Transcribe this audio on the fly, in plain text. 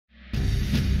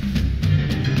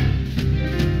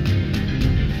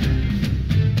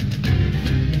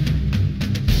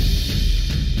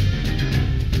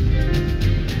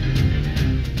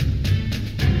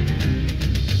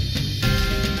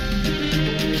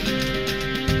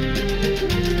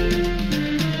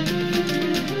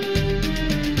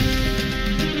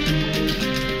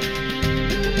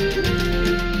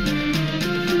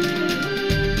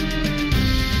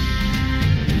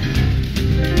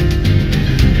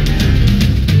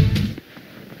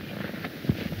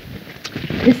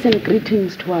Peace and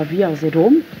greetings to our viewers at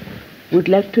home. We'd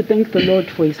like to thank the Lord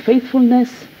for his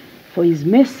faithfulness, for his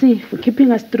mercy, for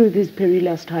keeping us through this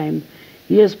perilous time.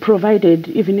 He has provided,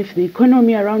 even if the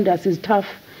economy around us is tough,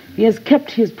 he has kept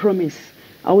his promise.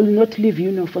 I will not leave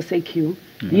you nor forsake you.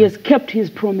 He has kept his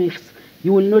promise.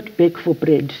 You will not beg for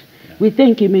bread. We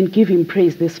thank him and give him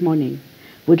praise this morning.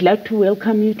 We'd like to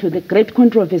welcome you to the Great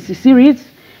Controversy series.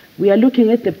 We are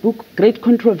looking at the book Great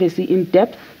Controversy in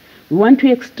depth. We want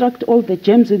to extract all the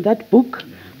gems in that book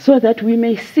so that we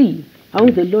may see how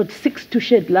the Lord seeks to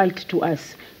shed light to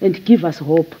us and give us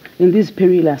hope in these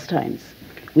perilous times.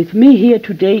 With me here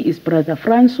today is Brother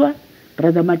Francois,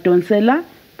 Brother Madonsela,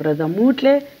 Brother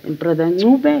Mutle, and Brother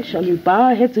Ncube. Shall we bow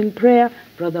our heads in prayer?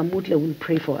 Brother Mutle will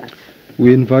pray for us.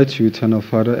 We invite you, Eternal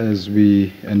Father, as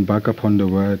we embark upon the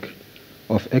work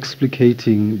of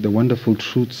explicating the wonderful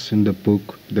truths in the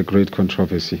book, The Great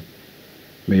Controversy.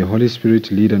 May your Holy Spirit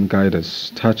lead and guide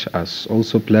us, touch us,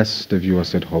 also bless the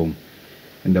viewers at home.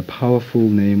 In the powerful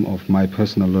name of my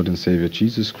personal Lord and Savior,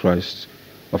 Jesus Christ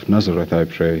of Nazareth, I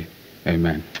pray.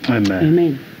 Amen. Amen.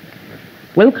 Amen.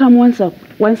 Welcome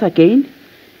once again.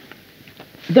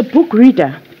 The book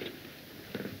reader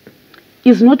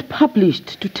is not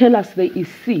published to tell us there is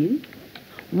sin,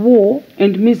 war,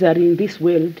 and misery in this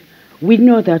world. We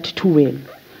know that too well.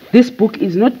 This book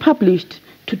is not published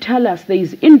to tell us there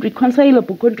is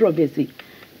irreconcilable controversy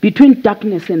between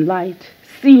darkness and light,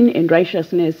 sin and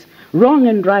righteousness, wrong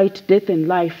and right, death and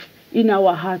life. In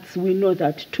our hearts, we know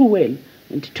that too well.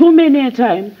 And too many a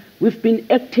time, we've been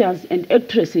actors and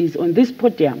actresses on this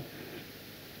podium.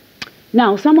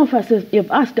 Now, some of us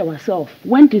have asked ourselves,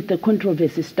 when did the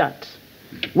controversy start?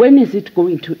 When is it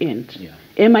going to end? Yeah.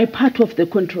 Am I part of the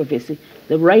controversy?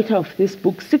 The writer of this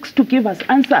book seeks to give us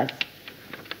answers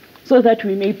so that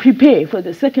we may prepare for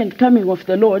the second coming of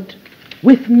the Lord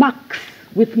with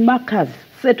markers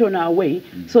set on our way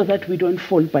so that we don't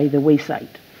fall by the wayside.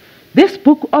 This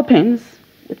book opens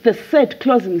with the sad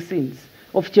closing scenes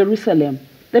of Jerusalem,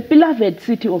 the beloved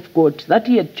city of God that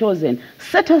he had chosen,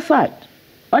 set aside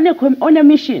on a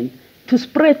mission to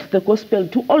spread the gospel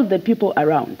to all the people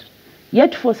around.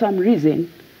 Yet for some reason,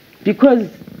 because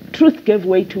truth gave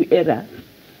way to error,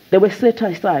 they were set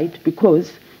aside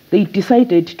because they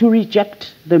decided to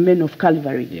reject the men of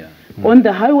Calvary. Yeah. On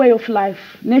the highway of life,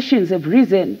 nations have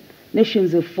risen,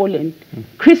 nations have fallen.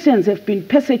 Christians have been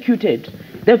persecuted,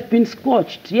 they've been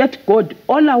scorched, yet God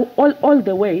all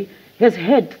the way has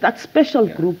had that special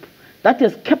group that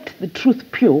has kept the truth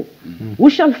pure.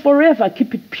 We shall forever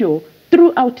keep it pure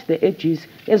throughout the ages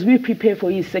as we prepare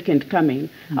for his second coming.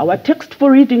 Our text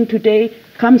for reading today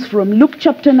comes from Luke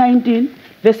chapter 19,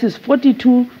 verses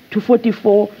 42 to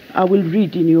 44. I will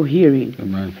read in your hearing.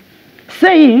 Amen.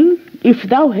 Saying, if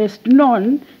thou hast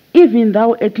known, even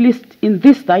thou at least in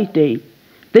this thy day,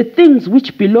 the things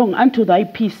which belong unto thy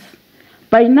peace,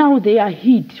 by now they are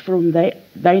hid from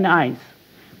thine eyes.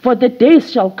 For the days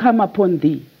shall come upon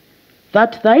thee,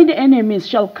 that thine enemies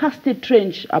shall cast a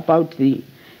trench about thee,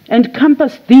 and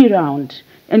compass thee round,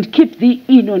 and keep thee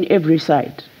in on every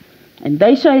side. And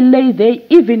they shall lay there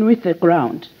even with the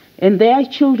ground, and their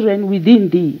children within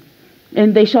thee,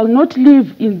 and they shall not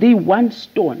leave in thee one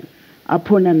stone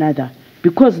upon another,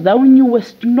 because thou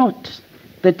knewest not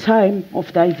the time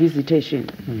of thy visitation.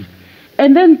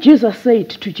 And then Jesus said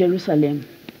to Jerusalem,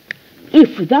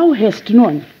 if thou hast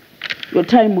known your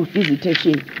time of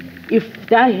visitation, if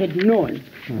thou had known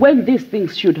when these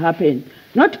things should happen,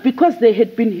 not because they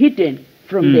had been hidden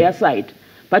from their side,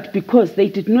 but because they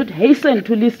did not hasten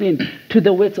to listen to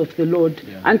the words of the Lord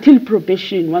until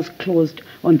probation was closed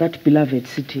on that beloved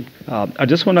city. I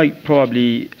just want to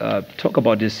probably talk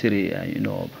about this city,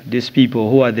 these people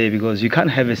who are there, because you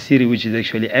can't have a city which is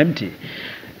actually empty.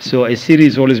 So a city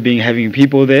is always having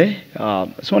people there.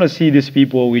 I just want to see these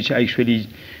people which actually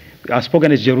are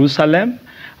spoken as Jerusalem,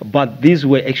 but these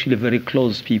were actually very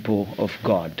close people of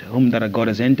God, whom that God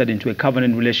has entered into a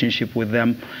covenant relationship with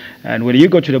them. And when you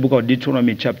go to the book of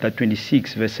Deuteronomy chapter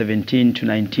 26, verse 17 to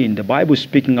 19, the Bible is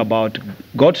speaking about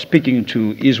God speaking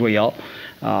to Israel,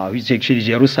 which is actually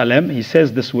Jerusalem. He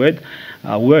says this words.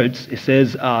 It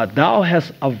says, thou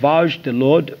hast avouched the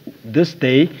Lord this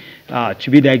day to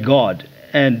be thy God,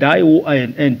 and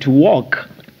to walk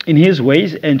in his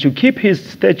ways, and to keep his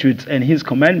statutes and his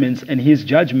commandments and his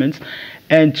judgments,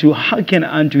 and to hearken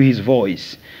unto his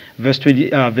voice. Verse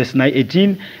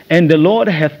 18, and the Lord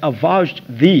hath avouched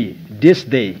thee this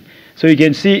day. So you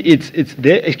can see it's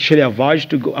they actually avouched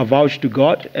to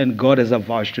God, and God has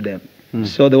avouched to them.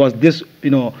 So there was this,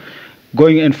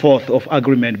 going and forth of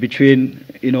agreement between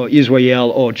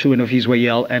Israel or children of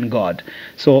Israel and God.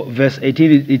 So verse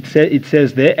 18 it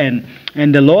says there,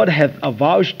 and the Lord hath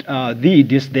avouched thee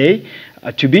this day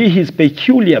to be his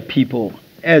peculiar people,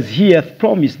 as he hath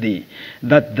promised thee,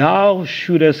 that thou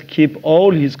shouldest keep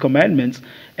all his commandments,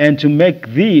 and to make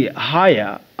thee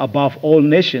higher above all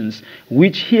nations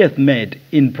which he hath made,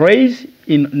 in praise,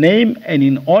 in name, and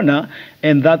in honor,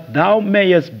 and that thou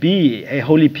mayest be a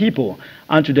holy people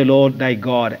unto the Lord thy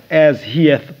God, as he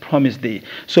hath promised thee.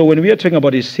 So when we are talking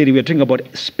about this city, we are talking about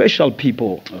special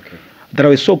people that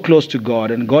are so close to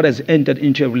God, and God has entered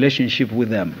into a relationship with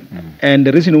them. And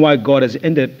the reason why God has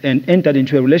entered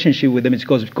into a relationship with them is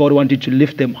because God wanted to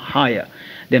lift them higher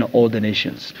than all the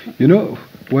nations.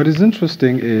 What is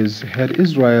interesting is, had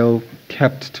Israel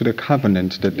kept to the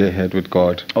covenant that they had with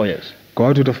God,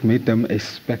 God would have made them a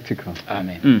spectacle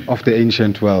of the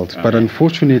ancient world. But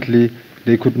unfortunately,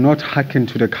 they could not hearken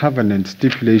to the covenant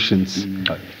stipulations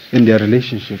in their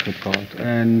relationship with God.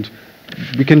 And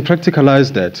we can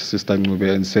practicalize that, Sister Ngube,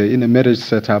 and say in a marriage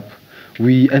setup,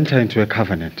 we enter into a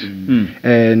covenant.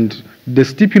 And the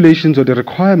stipulations or the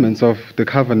requirements of the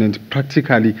covenant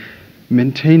practically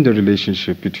maintain the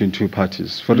relationship between two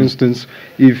parties. For instance,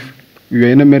 if you're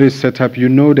in a marriage setup, you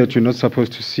know that you're not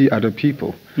supposed to see other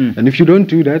people. And if you don't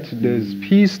do that, there's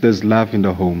peace, there's love in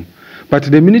the home. But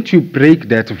the minute you break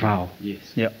that vow,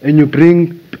 and you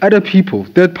bring other people,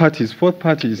 third parties, fourth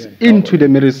parties, into the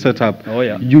marriage setup,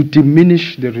 you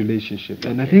diminish the relationship.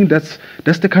 And I think that's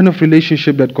the kind of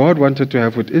relationship that God wanted to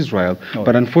have with Israel.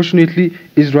 But unfortunately,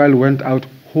 Israel went out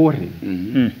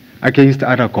whoring against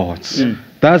other gods,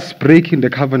 thus breaking the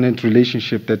covenant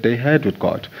relationship that they had with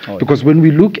God. Because when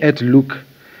we look at Luke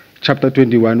chapter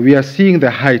 21, we are seeing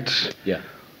the height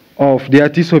of their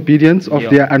disobedience, of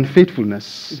their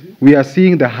unfaithfulness. We are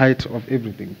seeing the height of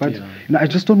everything. But I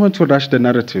just don't want to rush the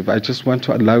narrative. I just want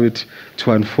to allow it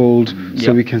to unfold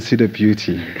so we can see the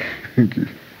beauty. Thank you.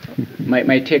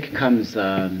 My take comes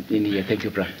in here. Thank you,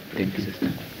 brother. Thank you,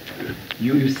 sister.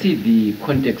 You see the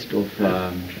context of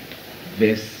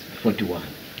verse 41.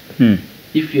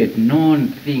 If you had known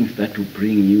things that will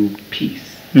bring you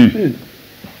peace, the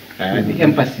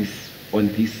emphasis on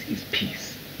this is peace.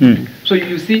 So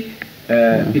you see,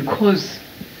 because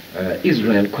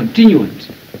Israel continued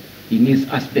in his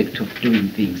aspect of doing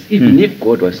things, even if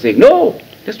God was saying, no,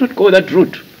 let's not go that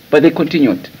route, but they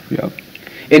continued.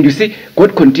 And you see,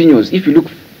 God continues. If you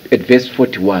look at verse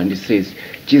 41, it says,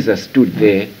 Jesus stood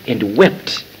there and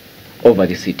wept over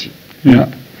the city.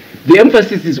 The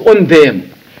emphasis is on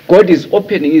them. God is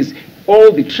opening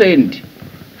all the trend.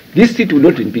 This city will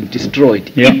not have been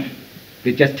destroyed if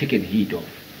they just taken heed of.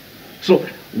 So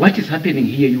what is happening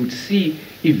here, you would see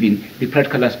even the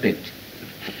practical aspect.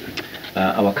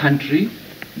 Our country,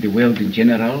 the world in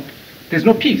general, there's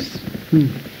no peace.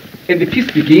 And the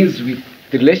peace begins with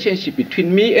the relationship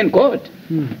between me and God.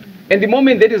 And the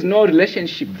moment there is no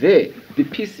relationship there, the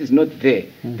peace is not there,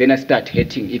 then I start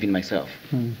hating even myself.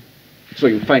 So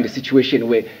you find a situation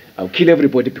where I'll kill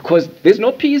everybody because there's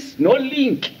no peace, no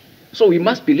link. So we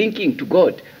must be linking to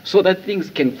God so that things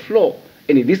can flow.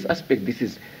 And in this aspect, this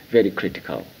is very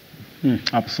critical.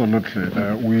 Absolutely.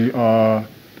 We are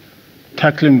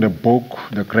tackling the book,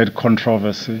 The Great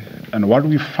Controversy, and what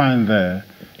we find there,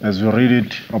 as we read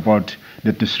it about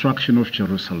the destruction of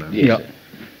Jerusalem.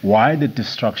 Why the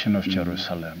destruction of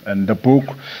Jerusalem? And the book,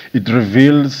 it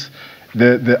reveals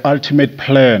the ultimate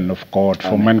plan of God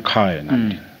for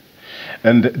mankind.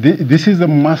 And this is a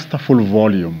masterful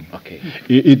volume.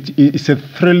 It's a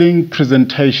thrilling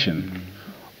presentation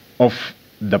of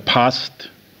the past,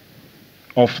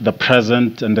 of the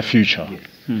present, and the future.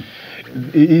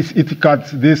 It got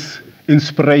this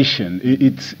inspiration.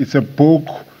 It's a book,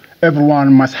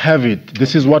 everyone must have it.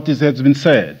 This is what has been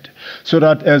said. So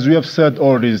that as we have said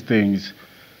all these things,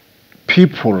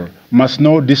 people must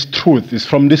know this truth is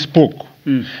from this book.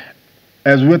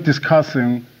 As we're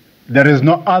discussing, there is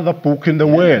no other book in the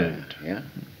world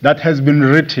that has been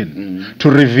written to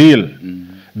reveal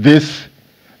this,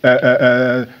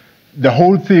 the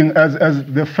whole thing. As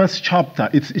the first chapter,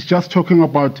 it's just talking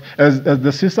about, as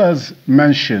the sisters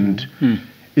mentioned,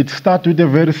 it starts with a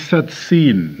very sad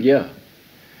scene.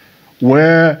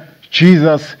 Where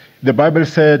Jesus, the Bible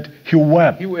said, he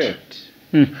wept. He wept.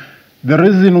 The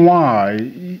reason why,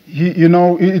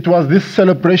 it was this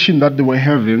celebration that they were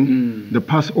having, the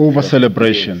Passover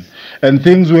celebration. And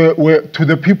things were, to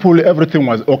the people, everything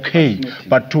was okay.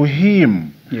 But to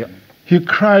him, he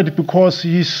cried because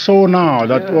he saw now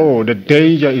that, the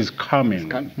danger is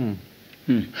coming.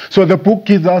 So the book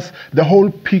gives us the whole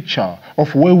picture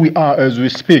of where we are as we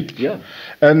speak. Yeah.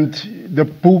 And the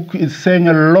book is saying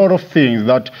a lot of things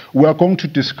that we are going to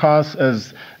discuss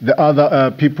as the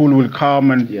other people will come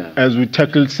and as we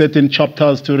tackle certain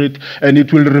chapters to it, and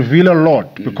it will reveal a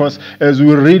lot because as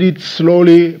we read it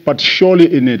slowly but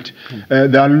surely in it,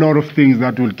 there are a lot of things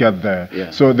that will get there. Yeah.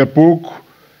 So the book,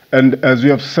 and as we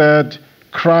have said,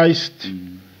 Christ,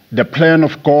 the plan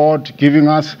of God, giving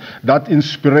us that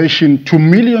inspiration to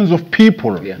millions of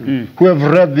people who have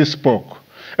read this book.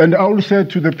 And I will say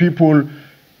to the people,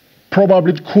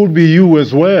 probably it could be you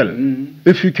as well.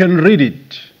 If you can read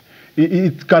it,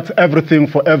 it got everything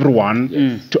for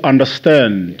everyone to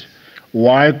understand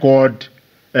why God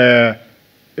has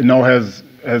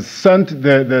sent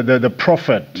the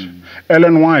prophet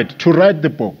Ellen White to write the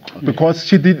book. Because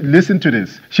she did, listen to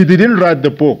this, she didn't write the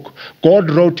book, God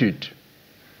wrote it.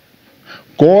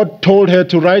 God told her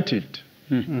to write it.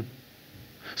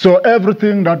 So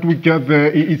everything that we get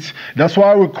there, that's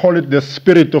why we call it the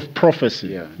spirit of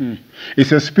prophecy.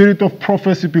 It's a spirit of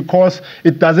prophecy because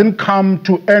it doesn't come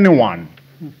to anyone,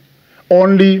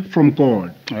 only from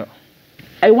God.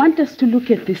 I want us to look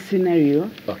at this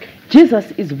scenario. Okay.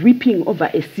 Jesus is weeping over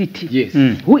a city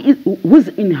whose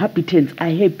inhabitants are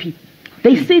happy.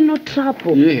 They see no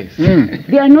trouble.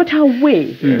 They are not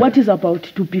aware what is about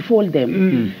to befall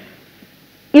them.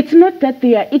 It's not that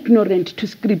they are ignorant to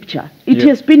scripture. It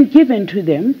has been given to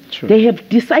them. They have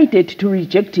decided to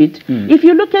reject it. If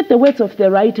you look at the words of the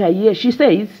writer here, she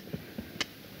says,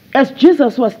 as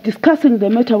Jesus was discussing the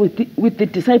matter with the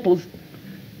disciples,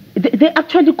 they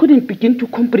actually couldn't begin to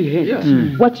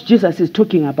comprehend what Jesus is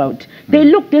talking about. They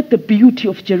looked at the beauty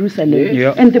of Jerusalem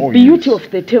and the beauty of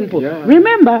the temple.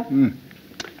 Remember,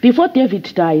 before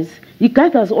David dies, he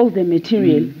gathers all the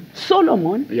material.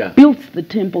 Solomon builds the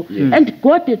temple. And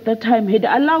God at that time had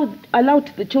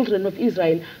allowed the children of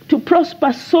Israel to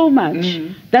prosper so much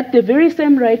that the very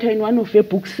same writer in one of her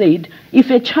books said, if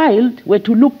a child were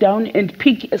to look down and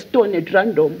pick a stone at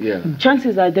random,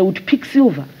 chances are they would pick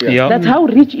silver. That's how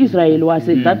rich Israel was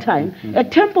at that time. A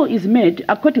temple is made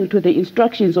according to the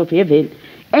instructions of heaven.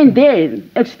 And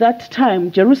then at that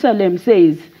time, Jerusalem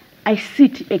says, I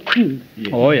sit a queen.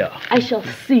 I shall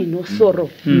see no sorrow.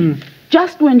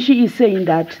 Just when she is saying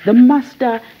that, the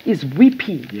master is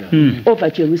weeping over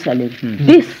Jerusalem.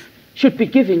 This should be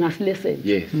giving us lessons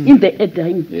in the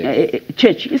Edine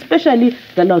church, especially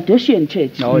the Laodicean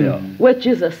church, where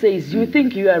Jesus says, you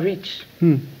think you are rich,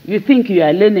 you think you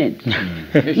are learned,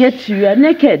 yet you are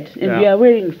naked and you are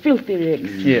wearing filthy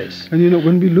rags. And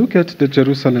when we look at the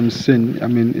Jerusalem sin, I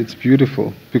mean, it's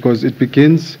beautiful because it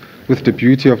begins with the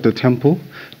beauty of the temple.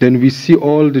 Then we see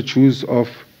all the Jews who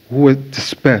were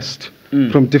dispersed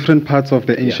from different parts of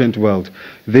the ancient world.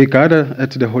 They gather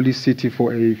at the holy city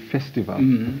for a festival,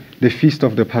 the feast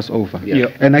of the Passover.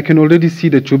 And I can already see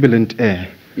the jubilant air.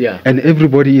 And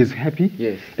everybody is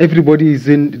happy. Everybody is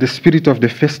in the spirit of the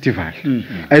festival.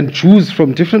 And Jews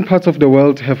from different parts of the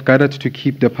world have gathered to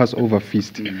keep the Passover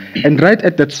feast. And right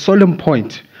at that solemn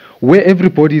point, where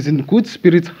everybody is in good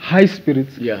spirits, high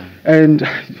spirits. And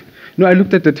I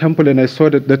looked at the temple and I saw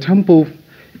that the temple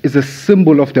is a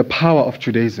symbol of the power of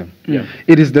Judaism.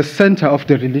 It is the center of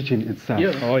the religion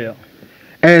itself.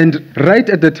 And right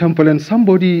at the temple, and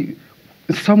somebody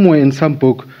somewhere in some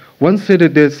book once said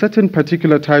that there are certain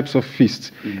particular types of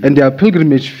feasts, and there are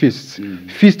pilgrimage feasts,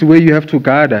 feasts where you have to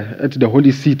gather at the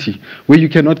holy city, where you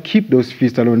cannot keep those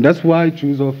feasts alone. That's why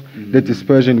Jews of the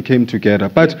dispersion came together.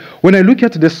 But when I look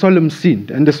at the solemn scene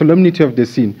and the solemnity of the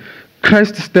scene,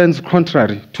 Christ stands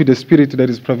contrary to the spirit that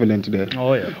is prevalent there.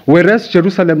 Whereas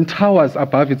Jerusalem towers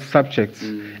above its subjects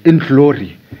in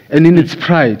glory and in its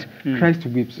pride, Christ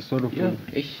weeps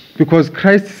sorrowfully. Because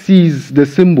Christ sees the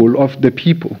symbol of the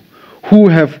people who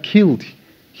have killed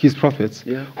his prophets,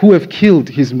 who have killed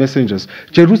his messengers.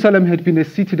 Jerusalem had been a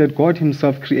city that God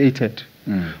himself created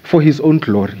for his own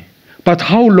glory. But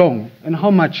how long and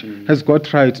how much has God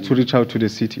tried to reach out to the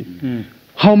city?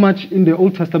 How much in the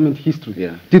Old Testament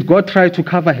history did God try to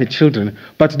cover her children,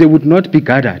 but they would not be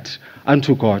gathered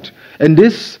unto God? And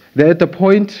this, they're at the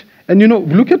point, and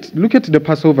look at the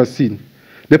Passover scene.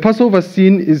 The Passover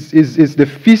scene is the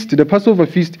feast. The Passover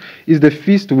feast is the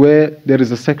feast where there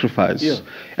is a sacrifice.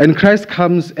 And Christ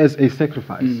comes as a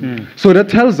sacrifice. So that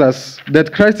tells us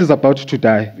that Christ is about to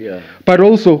die. But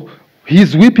also,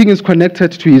 his weeping is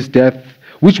connected to his death,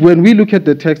 which when we look at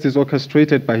the text is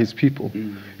orchestrated by his people,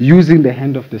 using the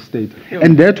hand of the state.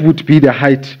 And that would be the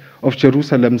height of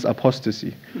Jerusalem's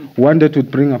apostasy, one that would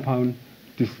bring upon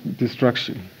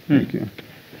destruction. Thank you.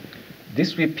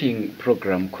 This weeping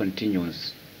program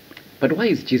continues. But why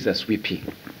is Jesus weeping?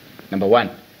 Number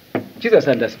one, Jesus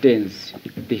understands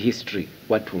the history,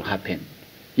 what will happen.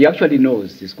 He actually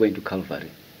knows he's going to Calvary.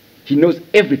 He knows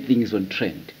everything is on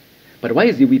trend. But why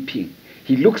is he weeping?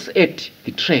 He looks at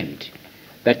the trend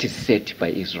that is set by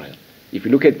Israel. If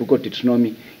you look at the book of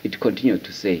Deuteronomy, it continues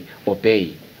to say,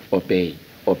 obey, obey,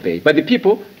 obey. But the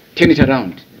people turn it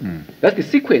around. That's the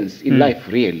sequence in life,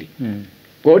 really.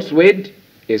 God's word,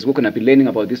 as we're going to be learning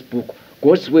about this book,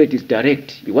 God's word is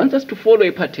direct. He wants us to follow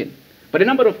a pattern. But a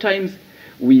number of times,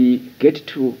 we get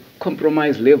to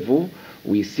compromise level,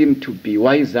 we seem to be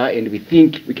wiser, and we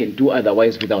think we can do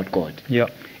otherwise without God. Yeah.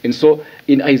 And so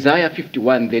in Isaiah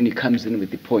 51, then he comes in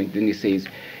with the point. Then he says,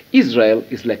 Israel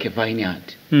is like a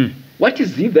vineyard. What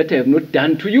is it that I have not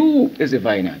done to you as a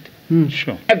vineyard?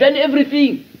 Sure. I've done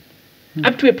everything.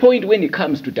 Up to a point when he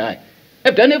comes to die.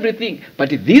 I've done everything.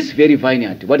 But this very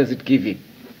vineyard, what does it give him?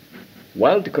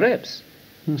 Wild grapes.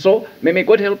 So may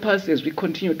God help us as we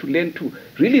continue to learn to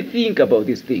really think about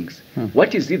these things.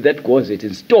 What is it that God has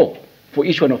in store for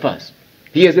each one of us?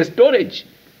 He has a storage,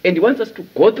 and he wants us to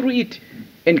go through it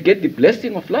and get the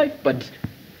blessing of life. But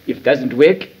if it doesn't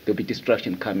work, there'll be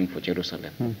destruction coming for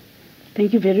Jerusalem.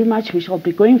 Thank you very much. We shall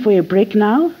be going for a break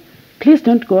now. Please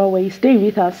don't go away. Stay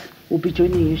with us. We'll be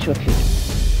joining you shortly.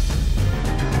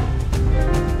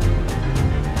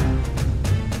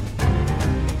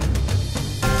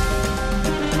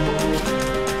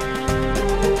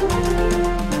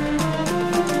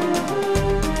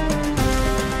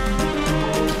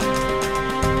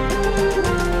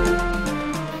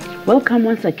 Welcome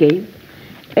once again.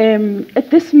 At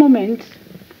this moment,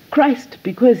 Christ,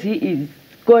 because he is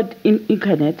God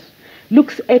incarnate,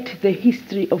 looks at the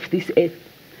history of this earth.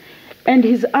 And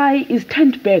his eye is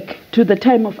turned back to the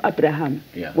time of Abraham,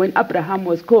 when Abraham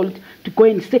was called to go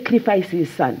and sacrifice his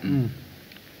son.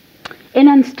 An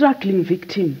unstruggling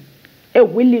victim, a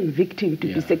willing victim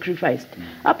to be sacrificed.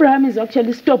 Abraham is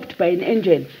actually stopped by an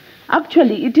angel.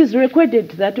 Actually, it is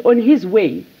recorded that on his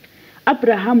way,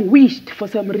 Abraham wished for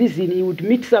some reason he would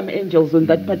meet some angels on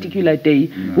that particular day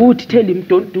who would tell him,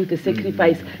 don't do the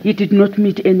sacrifice. He did not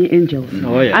meet any angels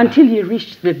until he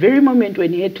reached the very moment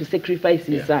when he had to sacrifice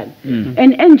his son.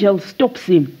 An angel stops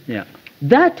him.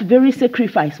 That very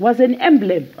sacrifice was an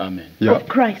emblem of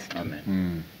Christ.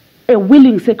 A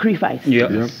willing sacrifice.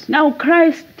 Now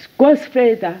Christ goes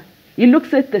further. He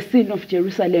looks at the sin of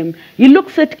Jerusalem. He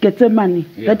looks at Gethsemane,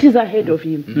 that is ahead of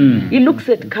him. He looks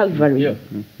at Calvary.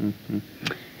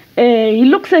 He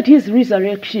looks at his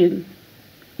resurrection.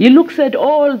 He looks at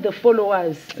all the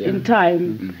followers in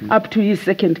time up to his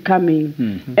second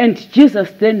coming. And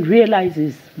Jesus then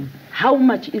realizes how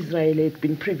much Israel had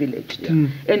been privileged.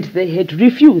 And they had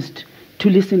refused to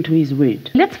listen to his word.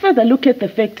 Let's further look at the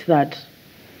fact that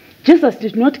Jesus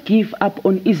did not give up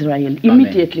on Israel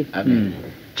immediately.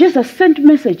 Jesus sent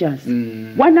messengers,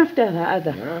 one after the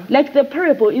other, like the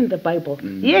parable in the Bible.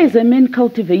 Here is a man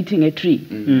cultivating a tree.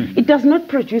 It does not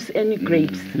produce any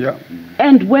grapes.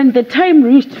 And when the time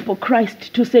reached for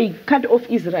Christ to say, cut off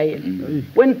Israel,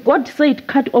 when God said,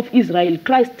 cut off Israel,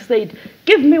 Christ said,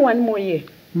 give me 1 more year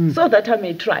so that I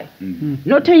may try.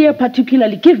 Not a year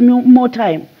particularly, give me more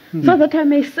time. So that I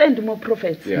may send more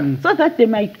prophets, so that they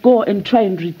might go and try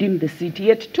and redeem the city.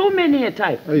 Yet too many a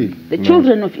time, the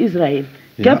children of Israel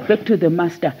gave back to the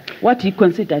master what he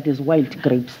considered as wild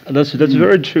grapes. That's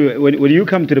very true. When you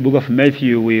come to the book of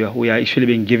Matthew, we are actually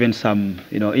being given some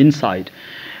insight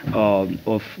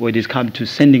of when it comes to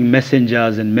sending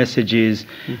messengers and messages.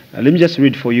 Let me just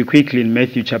read for you quickly in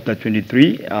Matthew chapter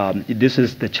 23. This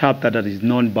is the chapter that is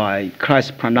known by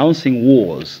Christ pronouncing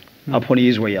wars upon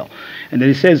Israel. And then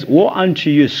it says, woe unto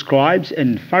you, scribes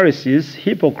and Pharisees,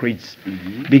 hypocrites,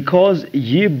 because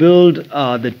ye build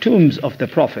the tombs of the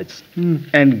prophets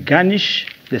and garnish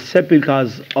the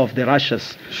sepulchres of the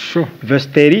righteous. Verse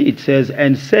 30, it says,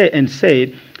 and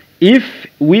said, if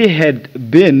we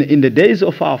had been in the days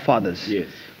of our fathers,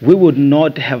 we would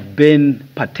not have been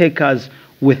partakers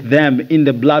with them in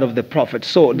the blood of the prophets.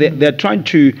 So they're trying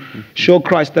to show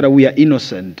Christ that we are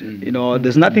innocent.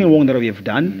 There's nothing wrong that we have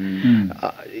done.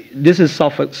 This is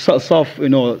self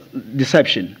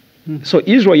deception. So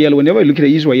Israel, whenever you look at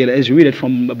Israel, as you read it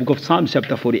from the book of Psalms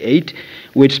chapter 48,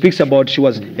 which speaks about she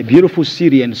was a beautiful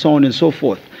city and so on and so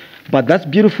forth. But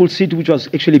that beautiful city, which was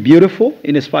actually beautiful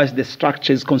in as far as the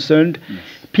structure is concerned,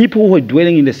 people who were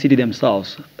dwelling in the city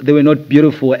themselves, they were not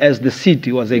beautiful as the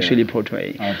city was actually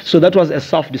portraying. So that was a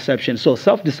self-deception. So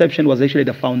self-deception was actually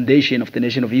the foundation of the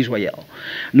nation of Israel.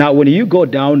 Now, when you go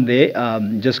down there,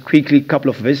 just quickly, a couple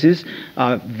of verses,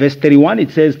 verse 31,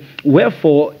 it says,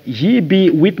 "Wherefore ye be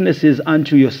witnesses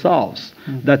unto yourselves,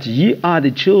 that ye are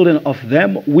the children of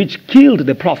them which killed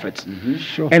the prophets."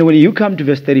 Sure. And when you come to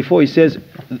verse 34, it says,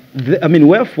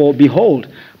 "Wherefore, behold,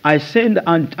 I send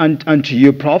unto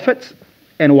you prophets,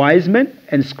 and wise men,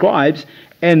 and scribes,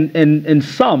 and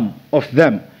some of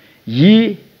them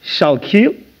ye shall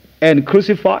kill and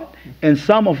crucify, and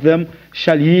some of them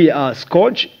shall ye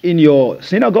scourge in your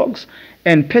synagogues,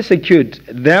 and persecute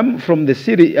them from the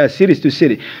cities to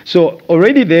city." So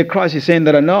already there Christ is saying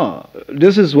that, no,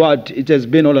 this is what it has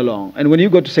been all along. And when you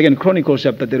go to 2 Chronicles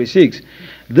chapter 36,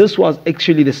 this was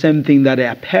actually the same thing that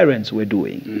their parents were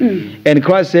doing. And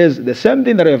Christ says, the same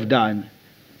thing that I have done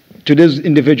to these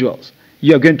individuals,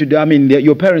 you're going to do. I mean,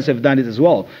 your parents have done it as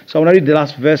well. So I want to read the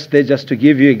last verse there just to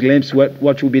give you a glimpse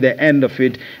what will be the end of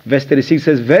it. Verse 36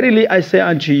 says, "Verily I say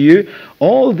unto you,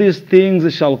 all these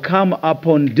things shall come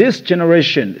upon this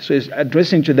generation." So it's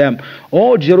addressing to them,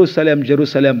 "O Jerusalem,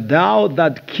 Jerusalem, thou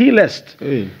that killest."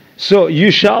 So you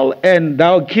shall and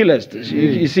thou killest.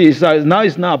 You see, so now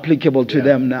it's now applicable to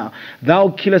them now. "Thou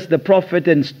killest the prophet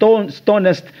and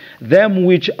stonest them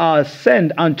which are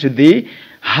sent unto thee.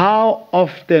 How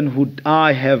often would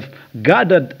I have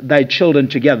gathered thy children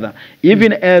together,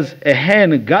 even as a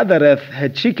hen gathereth her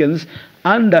chickens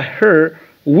under her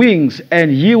wings,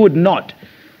 and ye would not."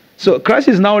 So Christ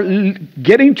is now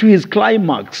getting to his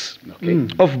climax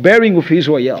of bearing with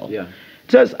Israel.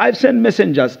 It says, "I've sent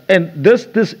messengers," and this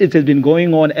it has been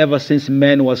going on ever since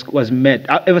man was made.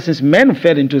 Ever since man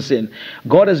fell into sin,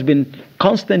 God has been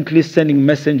constantly sending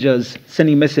messengers,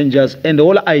 and the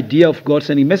whole idea of God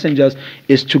sending messengers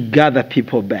is to gather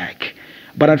people back.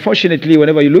 But unfortunately,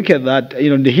 whenever you look at that,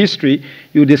 in the history,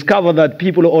 you discover that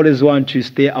people always want to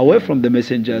stay away from the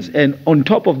messengers. And on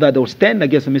top of that, they'll stand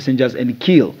against the messengers and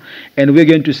kill. And we're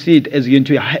going to see it as going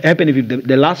to happen with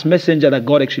the last messenger that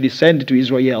God actually sent to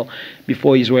Israel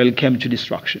before Israel came to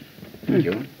destruction. Thank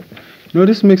you. No,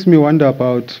 this makes me wonder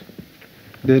about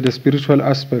the spiritual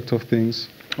aspect of things.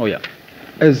 Oh, yeah.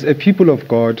 As a people of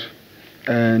God,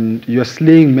 and you are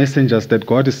slaying messengers that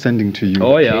God is sending to you.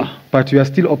 Oh, yeah. But you are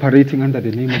still operating under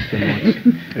the name of the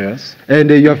Lord. Yes.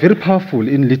 And you are very powerful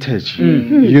in liturgy.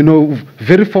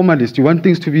 Very formalist. You want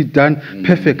things to be done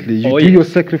perfectly. You do your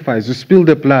sacrifice. You spill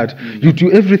the blood. You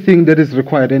do everything that is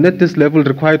required. And at this level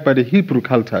required by the Hebrew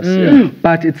cultures.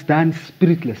 But it's done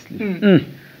spiritlessly.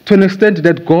 To an extent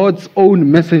that God's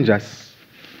own messengers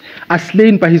are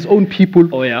slain by his own people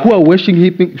who are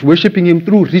worshipping him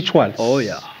through rituals. Oh,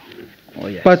 yeah. Oh,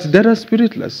 yes. But that are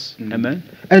spiritless. Amen.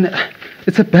 And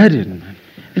it's a burden.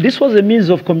 This was a means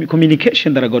of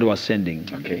communication that God was sending.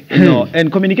 Okay. And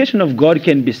communication of God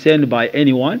can be sent by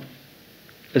anyone,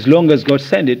 as long as God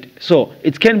sent it. So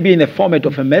it can be in the format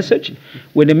of a message.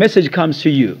 When the message comes to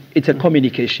you, it's a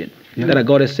communication that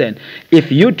God has sent.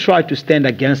 If you try to stand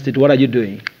against it, what are you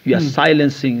doing? You are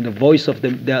silencing the voice of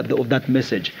that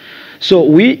message. So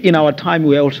we, in our time,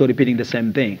 we're also repeating the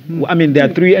same thing. I mean, there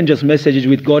are 3 angels' messages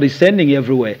which God is sending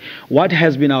everywhere. What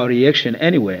has been our reaction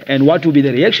anyway? And what will be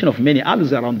the reaction of many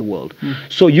others around the world?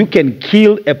 So you can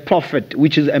kill a prophet,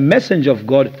 which is a messenger of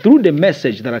God, through the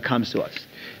message that comes to us.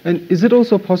 And is it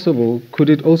also possible, could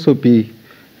it also be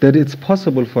that it's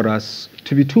possible for us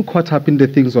to be too caught up in the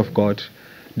things of God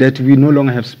that we no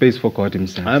longer have space for God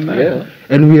himself? Amen.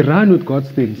 And we run with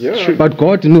God's things. But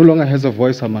God no longer has a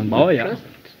voice among them. Oh, yeah.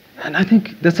 And I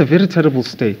think that's a very terrible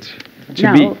state.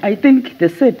 Now, I think the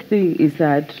sad thing is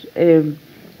that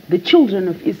the children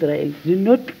of Israel do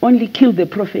not only kill the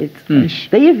prophets,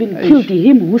 they even killed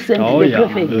him who sent the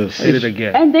prophets. Say it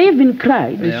again. And they even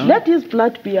cried, "Let his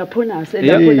blood be upon us and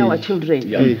upon our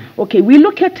children." Okay, we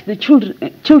look at the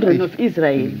children of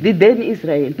Israel, the then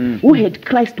Israel, who had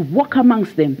Christ walk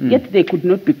amongst them, yet they could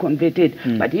not be converted.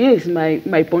 But here is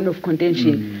my point of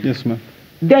contention. Yes, ma'am.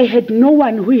 They had no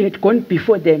one who had gone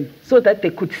before them so that they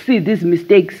could see these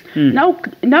mistakes.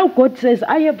 Now God says,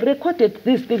 "I have recorded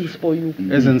these things for you."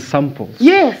 As in samples.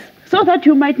 Yes, so that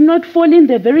you might not fall in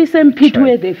the very same pit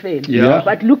where they failed.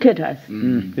 But look at us.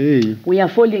 We are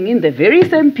falling in the very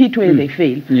same pit where they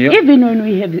failed. Even when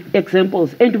we have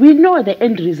examples and we know the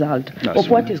end result of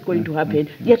what is going to happen,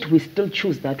 yet we still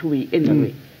choose that way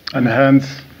anyway. And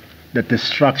hence, the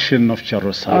destruction of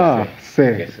Jerusalem.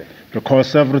 Say.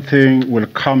 Because everything will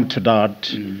come to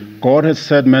that. God has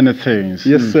said many things.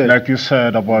 Yes, sir. Like you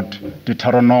said about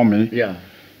Deuteronomy.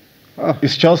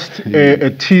 It's just a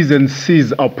T's and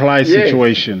C's apply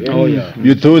situation. Oh, yeah.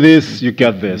 You do this, you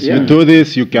get this. Yeah. You do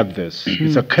this, you get this.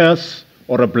 It's a curse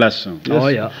or a blessing. Oh,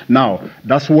 yeah. Now,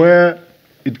 that's where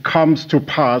it comes to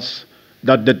pass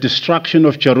that the destruction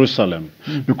of Jerusalem,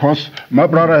 because my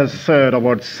brother has said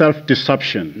about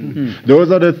self-deception, those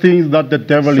are the things that the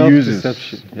devil uses.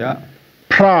 Self-deception. Yeah.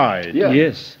 Pride, Yeah.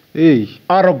 Yes. Hey.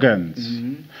 arrogance.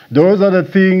 Those are the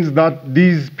things that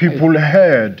these people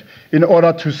had in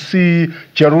order to see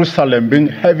Jerusalem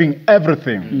having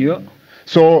everything. Yeah.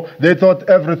 So they thought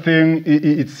everything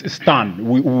it's done.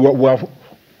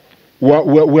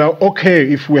 We are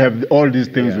okay if we have all these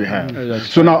things we have.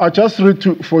 So now I just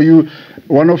read for you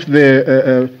one of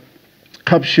the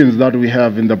captions that we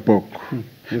have in the book.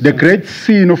 The great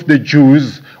sin of the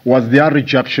Jews was their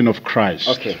rejection of Christ.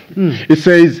 Okay. It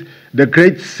says the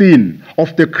great sin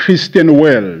of the Christian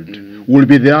world will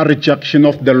be their rejection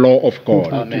of the law of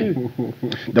God. Amen.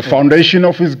 The foundation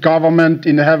of his government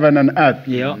in heaven and earth.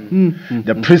 Yeah.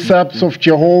 The precepts of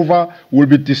Jehovah will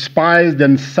be despised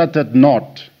and set at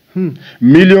naught.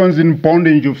 Millions in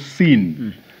bondage of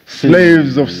sin,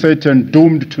 slaves of Satan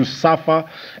doomed to suffer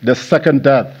the second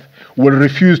death, will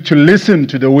refuse to listen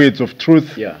to the words of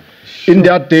truth Yeah. in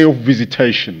their day of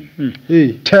visitation.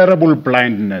 Terrible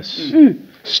blindness,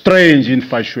 strange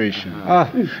infatuation.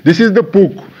 This is the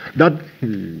book that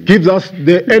gives us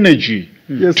the energy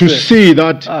to see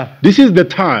that this is the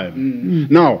time.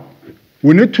 Now,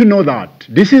 we need to know that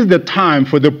this is the time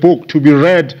for the book to be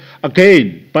read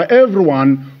again by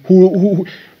everyone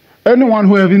anyone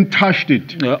who haven't touched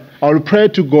it. Yeah. I'll pray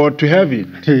to God to have it.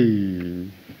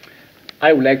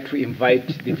 I would like to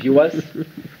invite the viewers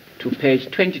to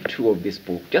page 22 of this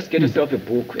book. Just get yourself a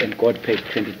book and go to page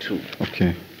 22.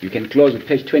 Okay. You can close with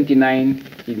page 29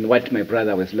 in what my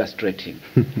brother was illustrating.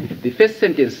 The first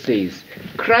sentence says,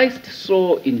 Christ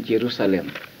saw in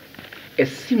Jerusalem a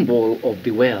symbol of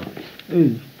the world,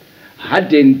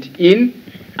 hardened in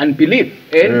unbelief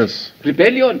and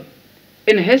rebellion,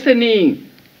 and hastening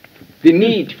the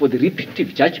need for the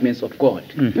repetitive judgments of God.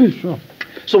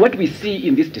 So what we see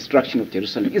in this destruction of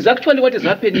Jerusalem is actually what is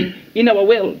happening in our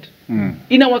world,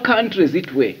 in our countries,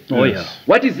 it way. Oh, yeah.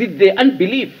 What is it? The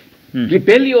unbelief,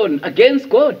 rebellion against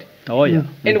God. Oh, yeah.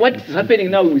 And what is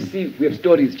happening now, we have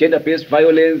stories, gender-based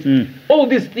violence. All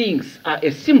these things are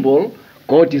a symbol.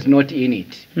 God is not in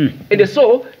it. And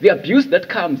so the abuse that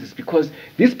comes is because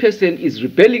this person is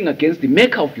rebelling against the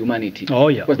maker of humanity. Oh,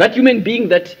 yeah. Because that human being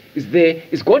that is there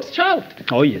is God's child.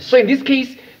 Oh, yes. So in this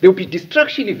case, there will be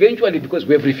destruction eventually because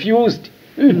we have refused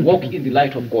to walk in the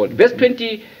light of God. Verse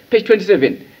 20, page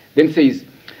 27, then says,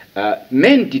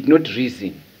 men did not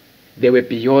reason. They were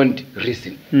beyond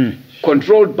reason.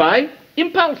 Controlled by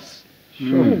impulse.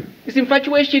 It's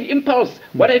infatuation, impulse.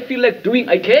 What I feel like doing,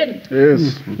 I can.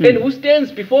 Yes. And who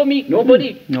stands before me?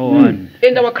 Nobody. No one.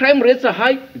 And our crime rates are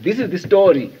high. This is the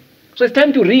story. So it's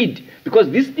time to read,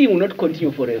 because this thing will not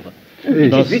continue forever.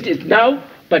 It is now,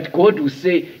 but God will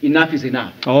say, enough is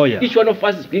enough. Oh, yeah. Each one of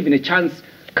us is given a chance.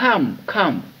 Come.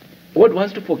 God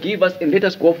wants to forgive us and let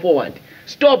us go forward.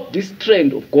 Stop this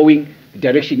trend of going the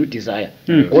direction you desire.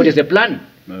 God has a plan.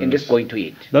 And let's go into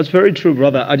it. That's very true,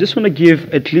 brother. I just want to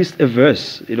give at least a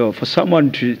verse, for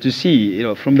someone to see,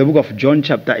 from the book of John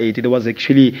chapter 8. There was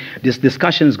actually these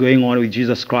discussions going on with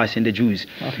Jesus Christ and the Jews.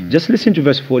 Just listen to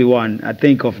verse 41, I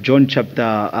think, of John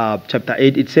chapter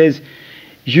 8. It says,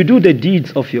 you do the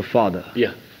deeds of your father.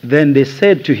 Yeah. Then they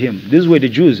said to him, these were the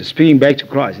Jews speaking back to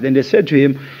Christ. Then they said to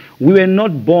him, we were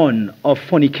not born of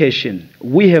fornication.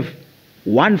 We have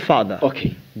one father,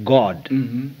 God.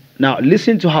 Now,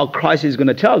 listen to how Christ is going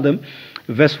to tell them.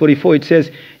 Verse 44, it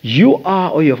says, you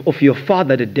are of your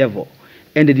father, the devil,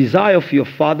 and the desire of your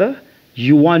father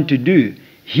you want to do.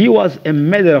 He was a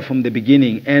murderer from the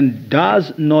beginning and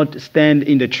does not stand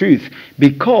in the truth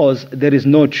because there is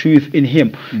no truth in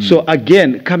him. So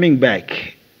again, coming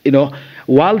back,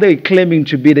 while they're claiming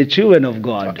to be the children of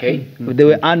God, they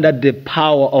were under the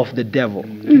power of the devil.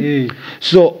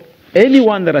 So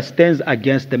anyone that stands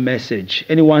against the message,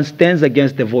 anyone stands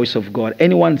against the voice of God,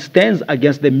 anyone stands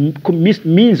against the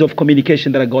means of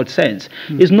communication that God sends,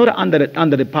 is not under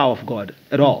the power of God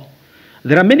at all.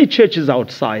 There are many churches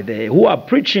outside there who are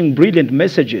preaching brilliant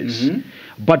messages,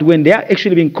 but when they are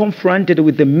actually being confronted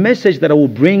with the message that will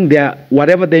bring their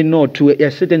whatever they know to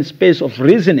a certain space of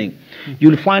reasoning,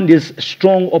 you'll find this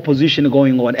strong opposition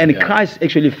going on. And Christ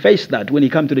actually faced that when he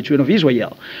came to the children of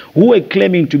Israel, who were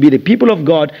claiming to be the people of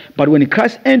God, but when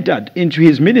Christ entered into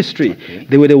his ministry,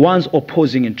 they were the ones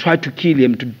opposing and tried to kill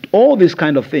him, to all these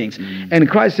kind of things. And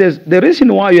Christ says, the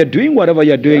reason why you're doing whatever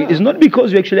you're doing is not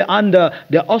because you're actually under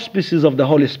the auspices of the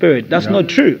Holy Spirit. That's not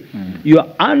true. You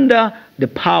are under the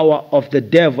power of the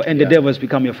devil, and the devil has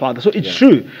become your father. So it's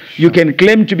true. You can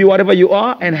claim to be whatever you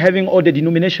are and having all the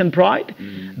denomination pride.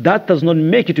 That does not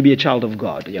make you to be a child of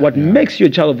God. What makes you a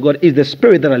child of God is the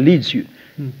spirit that leads you.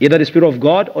 Either the spirit of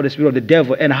God or the spirit of the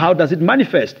devil. And how does it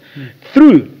manifest?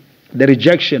 Through the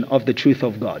rejection of the truth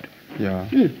of God.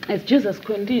 As Jesus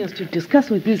continues to discuss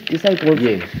with his disciples,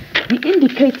 he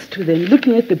indicates to them,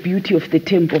 looking at the beauty of the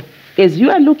temple, as you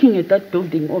are looking at that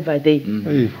building over there,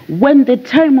 when the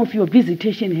time of your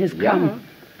visitation has come,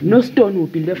 no stone will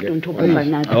be left on top of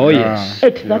another. Oh, yes.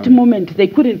 At that moment, they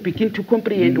couldn't begin to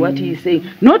comprehend what he is saying.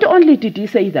 Not only did he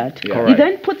say that, he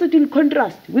then puts it in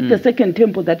contrast with the second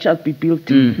temple that shall be built.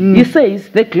 He says,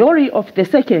 the glory of the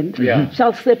second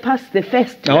shall surpass the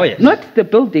first. Oh, yes. Not the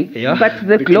building, but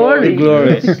the glory. In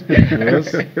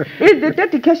the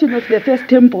dedication of the first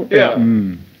temple,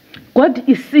 God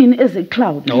is seen as a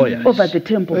cloud over the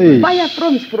temple. Fire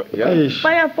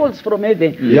falls from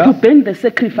heaven to burn the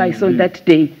sacrifice on that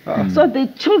day. So the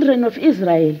children of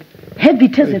Israel have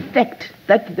it as a fact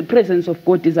that the presence of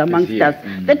God is amongst us.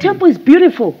 The temple is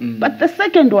beautiful, but the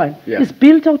second one is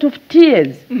built out of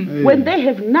tears. When they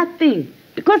have nothing,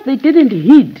 because they didn't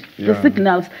heed the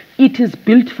signals, it is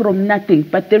built from nothing.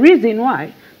 But the reason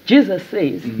why Jesus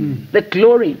says the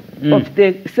glory of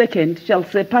the second shall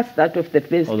surpass that of the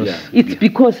first. It's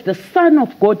because the Son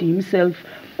of God himself,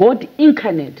 God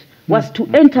incarnate, was to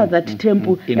enter that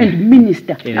temple and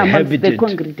minister amongst the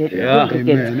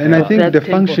congregants. And I think the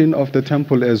function of the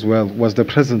temple as well was the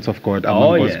presence of God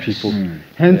among God's people.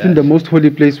 Hence, in the most holy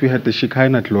place, we had the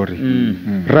Shekinah glory,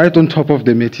 right on top of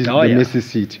the mercy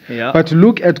seat. But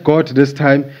look at God this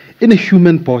time in a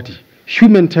human body,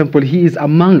 human temple. He is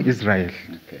among Israel.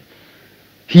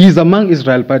 He is among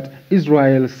Israel, but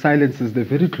Israel silences the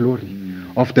very glory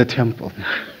of the temple.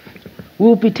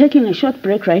 We'll be taking a short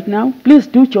break right now. Please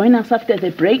do join us after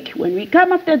the break. When we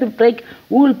come after the break,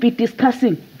 we will be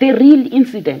discussing the real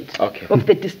incident of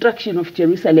the destruction of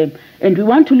Jerusalem. And we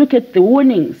want to look at the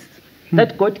warnings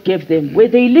that God gave them, where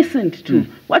they listened to.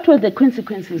 What were the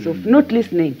consequences of not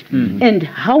listening? And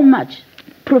how much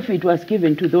profit was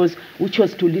given to those who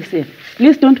chose to listen.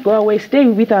 Please don't go away. Stay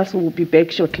with us. We'll be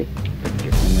back shortly.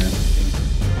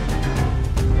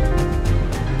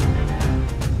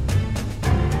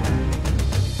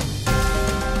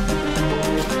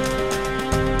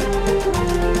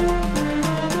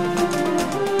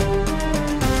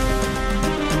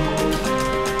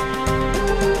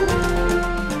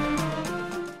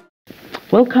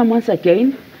 Welcome once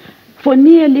again. For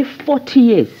nearly 40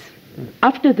 years,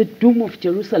 after the doom of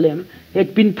Jerusalem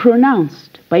had been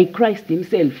pronounced by Christ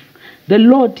himself, the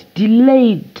Lord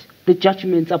delayed the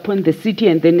judgments upon the city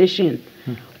and the nation.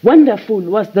 Wonderful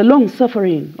was the long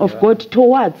suffering of God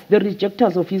towards the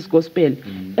rejectors of his gospel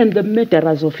and the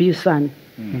murderers of his son.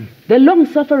 The long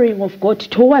suffering of God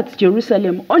towards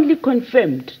Jerusalem only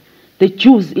confirmed the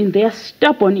Jews in their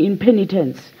stubborn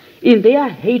impenitence, in their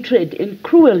hatred and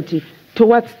cruelty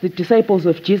towards the disciples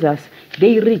of Jesus.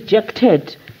 They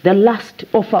rejected the last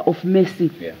offer of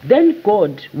mercy. Then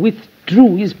God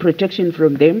withdrew his protection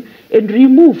from them and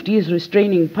removed his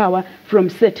restraining power from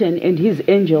Satan and his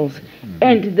angels.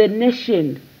 And the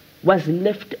nation was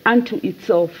left unto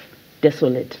itself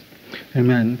desolate.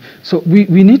 Amen. So we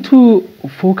need to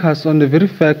focus on the very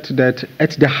fact that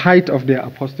at the height of their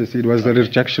apostasy, it was the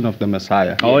rejection of the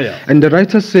Messiah. And the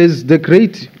writer says, the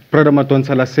great, Brother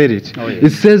Madonsala said it,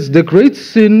 it says the great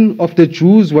sin of the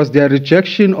Jews was their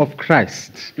rejection of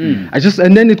Christ.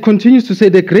 And then it continues to say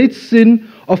the great sin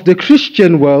of the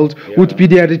Christian world would be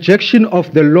their rejection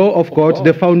of the law of God,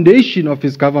 the foundation of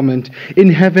his government in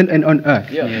heaven and on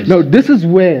earth. Now this is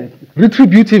where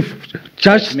retributive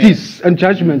justice and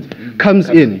judgment comes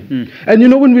in. And you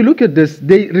know, when we look at this,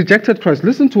 they rejected Christ.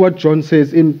 Listen to what John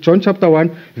says in John chapter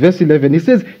 1 verse 11. He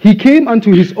says, he came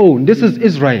unto his own. This is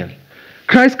Israel.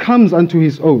 Christ comes unto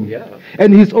his own,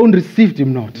 and his own received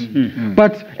him not.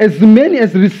 But as many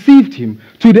as received him,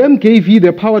 to them gave he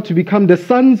the power to become the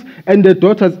sons and the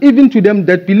daughters, even to them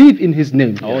that believe in his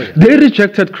name. They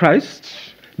rejected Christ.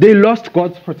 They lost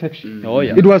God's protection.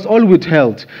 It was all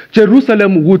withheld.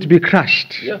 Jerusalem would be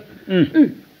crushed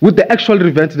with the actual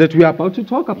event that we are about to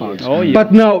talk about.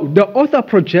 But now the author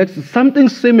projects something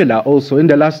similar also in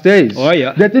the last days.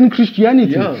 That in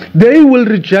Christianity, they will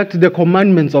reject the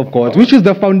commandments of God, which is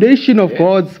the foundation of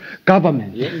God's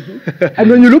government. And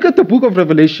when you look at the book of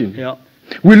Revelation,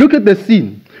 we look at the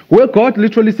scene where God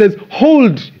literally says,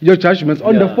 hold your judgments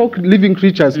on the 4 living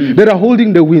creatures that are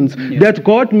holding the winds, that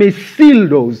God may seal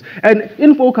those. And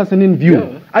in focus and in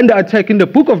view, under attack in the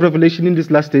book of Revelation in these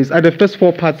last days are the first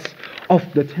 4 parts of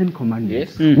the Ten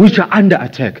Commandments, Yes. which are under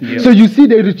attack. So you see,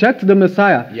 they reject the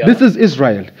Messiah. Yeah. This is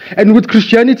Israel. And with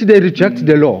Christianity, they reject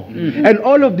the law. And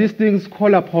all of these things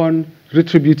call upon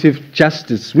retributive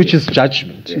justice, which is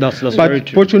judgment. That's very But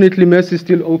true. fortunately, mercy is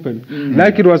still open.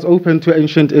 Like it was open to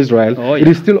ancient Israel, Oh, it yeah.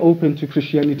 is still open to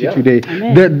Christianity Yeah. today.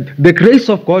 The grace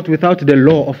of God without the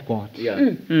law of God Yeah.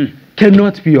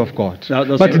 cannot be of God. That's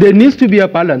But right. there needs to be a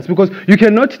balance, because you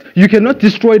cannot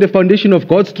destroy the foundation of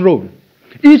God's throne.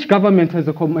 Each government has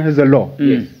a law.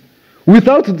 Yes.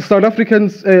 Without South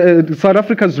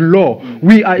Africa's law,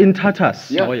 we are in tatters.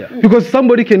 Yeah. Oh, yeah. Because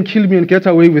somebody can kill me and get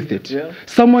away with it. Yeah.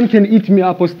 Someone can eat me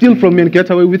up or steal from me and get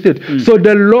away with it. So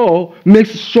the law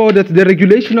makes sure that the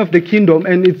regulation of the kingdom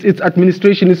and its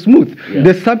administration is smooth.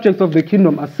 The subjects of the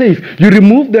kingdom are safe. You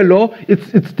remove the law,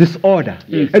 it's disorder.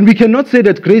 And we cannot say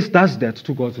that grace does that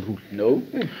to God's rule. No.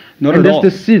 Not And at all.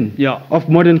 that's the sin Yeah. of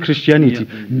modern Christianity.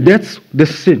 That's the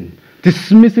sin.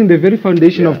 Dismissing the very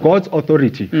foundation of God's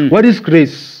authority. What is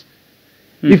grace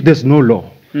if there's no law?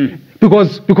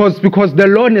 Because the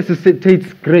law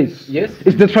necessitates grace. Yes.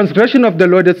 It's the transgression of the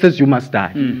law that says you must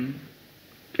die.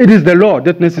 It is the law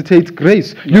that necessitates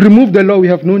grace. You remove the law, we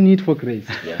have no need for grace.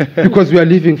 Because we are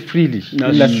living freely in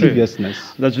That's true. lasciviousness.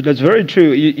 That's very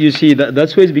true. You see,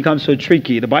 that's where it becomes so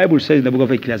tricky. The Bible says in the book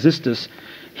of Ecclesiastes,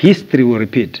 history will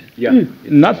repeat. Yeah.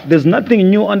 There's nothing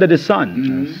new under the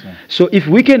sun. So if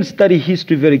we can study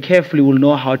history very carefully, we'll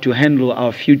know how to handle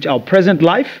our future, our present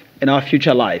life and our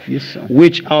future life. Yes, sir.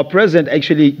 Which our present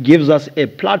actually gives us a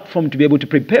platform to be able to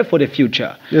prepare for the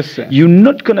future. Yes, sir. You're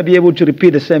not going to be able to repeat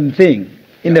the same thing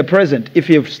in the present if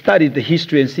you've studied the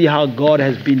history and see how God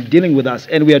has been dealing with us.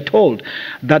 And we are told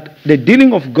that the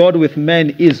dealing of God with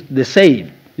men is the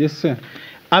same. Yes, sir.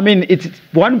 I mean, it's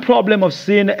one problem of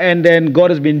sin, and then God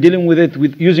has been dealing with it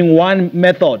with using one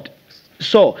method.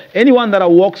 So anyone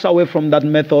that walks away from that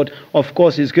method, of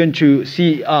course, is going to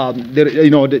see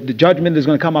the judgment is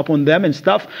going to come upon them and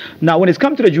stuff. Now, when it's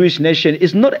come to the Jewish nation,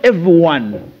 it's not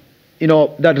everyone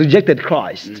that rejected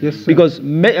Christ. Yes, sir. Because,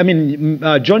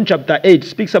 John chapter 8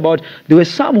 speaks about there were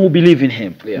some who believe in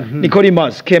him. Yeah.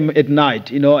 Nicodemus came at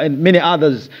night, and many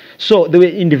others. So there were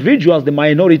individuals, the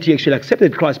minority actually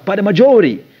accepted Christ, but the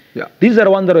majority, Yeah. these are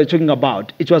the ones that we're talking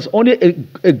about. It was only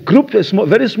a group,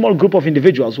 very small group of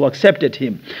individuals who accepted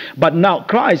him. But now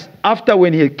Christ, after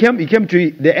when he came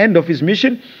to the end of his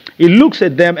mission, he looks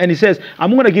at them and he says,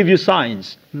 I'm going to give you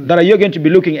signs that you're going to be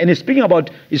looking. And he's speaking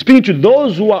to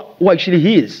those who actually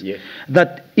his. Yes.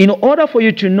 That in order for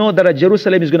you to know that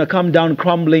Jerusalem is going to come down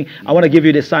crumbling, I want to give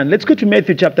you the sign. Let's go to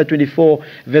Matthew chapter 24,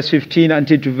 verse 15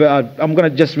 until I'm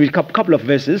going to just read a couple of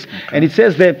verses. And it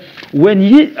says that when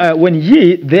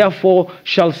ye therefore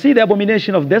shall see the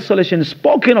abomination of desolation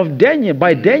spoken of Daniel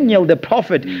by Daniel the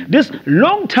prophet, this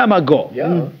long time ago.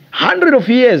 Yeah. 100 of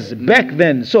years back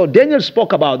then. So Daniel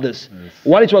spoke about this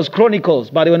while it was chronicles,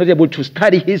 but they were not able to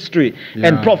study history,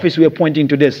 and prophets were pointing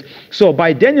to this. So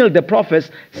by Daniel the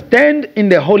prophet, stand in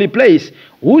the holy place.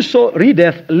 Whoso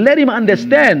readeth, let him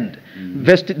understand.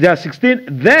 Verse 16,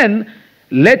 then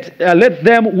let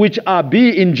them which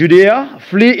be in Judea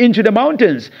flee into the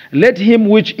mountains. Let him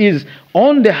which is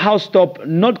on the housetop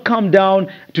not come down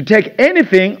to take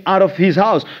anything out of his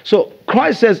house. So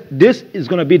Christ says this is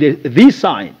going to be the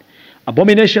sign.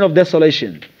 Abomination of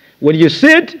desolation. When you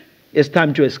see it, it's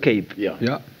time to escape. Yeah.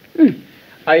 Yeah.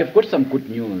 I have got some good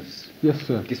news. Yes,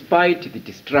 sir. Despite the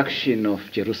destruction of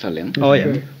Jerusalem, Oh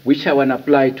yeah. which I want to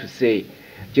apply to say,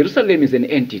 Jerusalem is an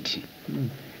entity.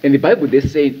 In the Bible, they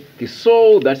say, the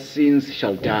soul that sins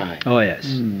shall die. Oh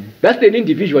yes. That's an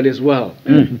individual as well.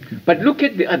 But look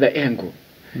at the other angle.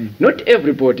 Not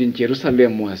everybody in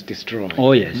Jerusalem was destroyed.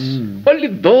 Oh yes. Only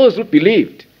those who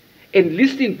believed and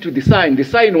listened to the sign. The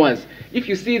sign was, if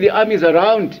you see the armies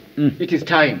around, it is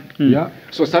time. Yeah.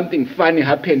 So something funny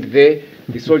happened there.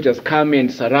 The soldiers come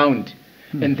and surround.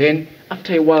 And then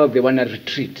after a while, they want to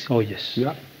retreat. Oh yes.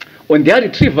 Yeah. On their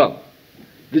retrieval,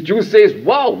 the Jew says,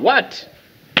 wow, what?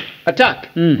 Attack.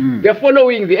 They're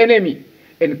following the enemy.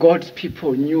 And God's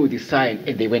people knew the sign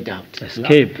and they went out.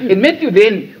 Escape. And Matthew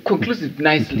then concludes it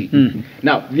nicely.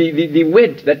 Now, the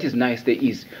word that is nice there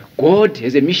is, God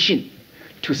has a mission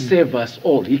to save us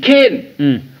all. He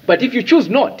can. But if you choose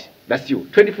not, that's you.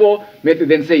 24, Matthew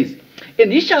then says,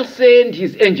 and he shall send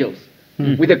his angels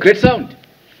with a great sound.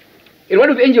 And what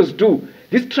do the angels do?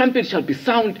 This trumpet shall be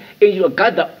sound, and you will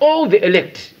gather all the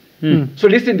elect. So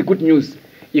listen to the good news.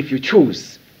 If you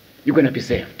choose, you're going to be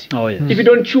saved. Oh yes. If you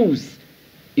don't choose,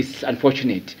 it's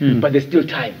unfortunate. But there's still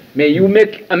time. May you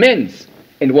make amends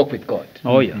and walk with God.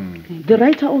 Oh yeah. The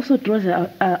writer also draws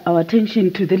our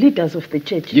attention to the leaders of the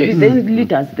church, Yes. the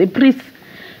leaders, the priests.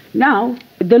 Now,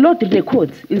 the Lord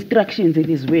records instructions in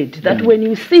His word that when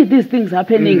you see these things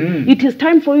happening, it is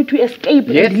time for you to escape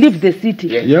and leave the city.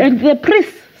 Yep. And the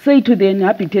priests say to the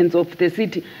inhabitants of the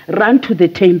city, run to the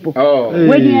temple.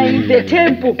 When you are in the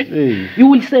temple, you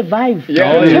will survive. The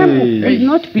temple will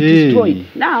not be destroyed.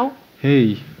 Now,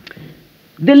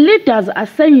 the leaders are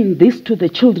saying this to the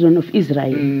children of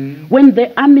Israel when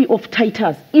the army of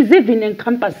Titus is even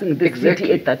encompassing the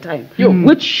city at that time,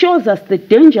 which shows us the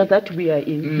danger that we are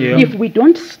in. If we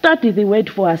don't study the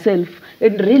word for ourselves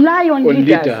and rely on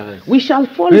leaders, we shall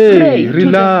fall prey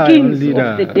to the schemes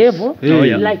of the devil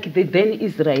like the then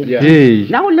Israel.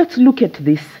 Now let's look at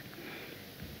this.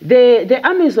 The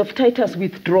armies of Titus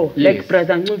withdraw, like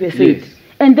Brother Ncube said.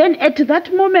 And then at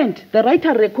that moment, the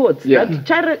writer records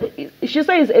that she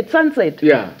says at sunset,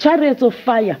 chariots of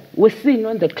fire were seen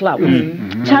on the clouds,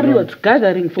 chariots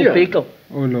gathering for battle.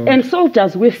 And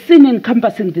soldiers were seen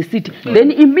encompassing the city. Then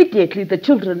immediately the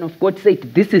children of God said,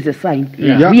 this is a sign.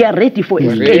 We are ready for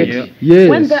escape.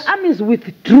 When the armies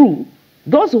withdrew,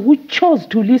 those who chose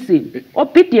to listen,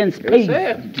 obedience paid.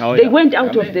 They went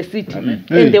out of the city and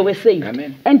they were saved.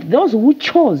 And those who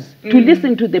chose to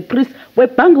listen to the priest were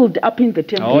bungled up in the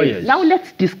temple. Now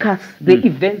let's discuss the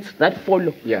events that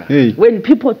follow. When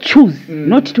people choose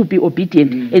not to be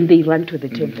obedient and they run to the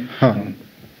temple.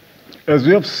 As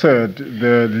we have said,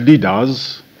 the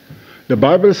leaders, the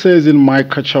Bible says in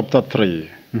Micah chapter 3,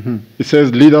 it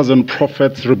says leaders and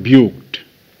prophets rebuked.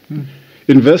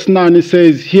 In verse 9 it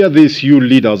says, hear this, you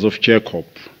leaders of Jacob,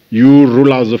 you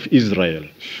rulers of Israel,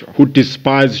 who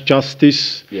despise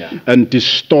justice and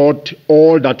distort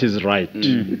all that is right.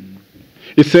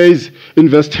 It says in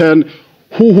verse 10,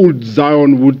 who built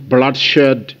Zion with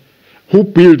bloodshed,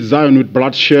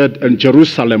 and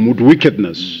Jerusalem with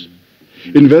wickedness.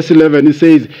 In verse 11 it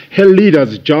says, her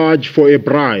leaders judge for a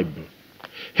bribe,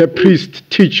 her priests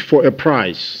teach for a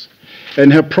price,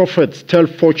 and her prophets tell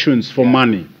fortunes for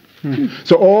money.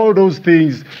 So all those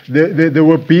things, they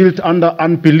were built under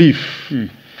unbelief.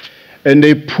 And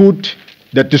they put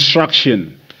the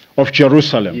destruction of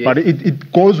Jerusalem. But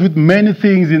it goes with many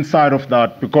things inside of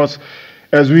that, because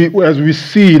as we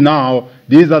see now,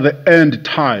 these are the end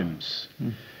times.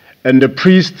 And the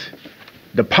priests,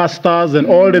 the pastors, and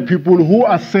all the people who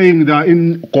are saying they are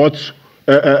in God's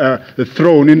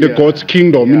throne, in the God's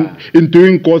kingdom, in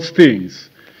doing God's things.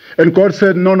 And God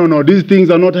said, no, these things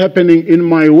are not happening in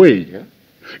my way.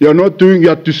 You're not doing,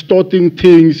 you're distorting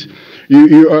things.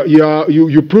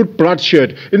 You put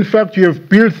bloodshed. In fact, you have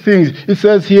built things. It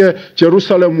says here,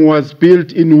 Jerusalem was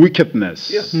built in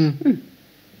wickedness.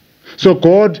 So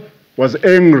God was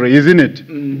angry, isn't it?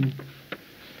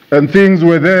 And things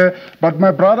were there. But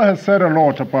my brother has said a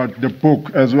lot about the book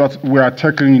as we are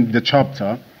tackling the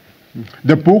chapter.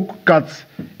 The book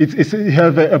it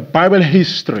has a Bible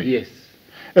history.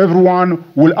 Everyone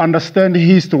will understand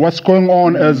history, what's going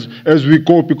on as we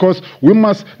go, because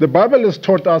the Bible has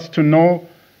taught us to know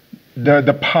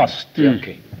the past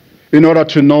in order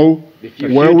to know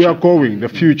where we are going, the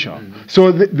future.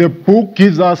 So the book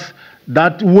gives us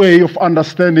that way of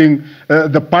understanding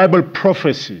the Bible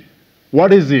prophecy.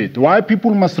 What is it? Why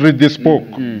people must read this book?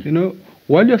 You know,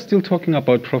 while you're still talking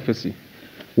about prophecy,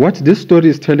 what this story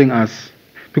is telling us,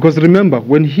 because remember,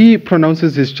 when he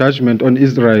pronounces his judgment on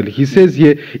Israel, he says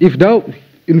here, if thou,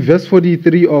 in verse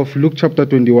 43 of Luke chapter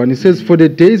 21, he says, for the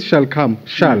days shall come,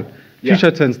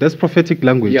 future tense, that's prophetic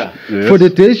language. For the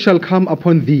days shall come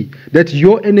upon thee, that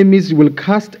your enemies will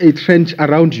cast a trench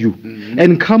around you,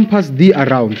 and compass thee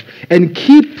around, and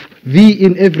keep thee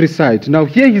in every side. Now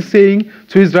here he's saying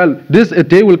to Israel, a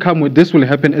day will come when this will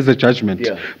happen as a judgment.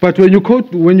 But when you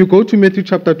go to Matthew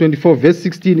chapter 24 verse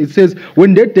 16, it says,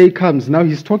 when that day comes, now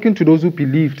he's talking to those who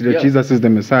believed that Jesus is the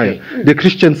Messiah, the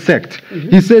Christian sect.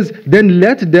 He says, then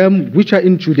let them which are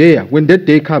in Judea, when that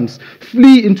day comes,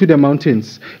 flee into the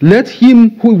mountains. Let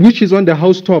him which is on the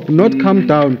housetop not come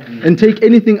down and take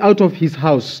anything out of his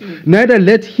house. Neither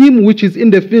let him which is in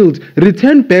the field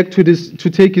return back to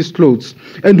take his clothes.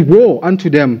 And woe unto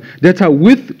them that are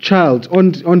with child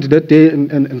on that day,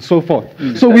 and so forth.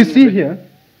 So we see here,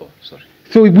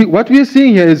 what we are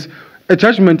seeing here is a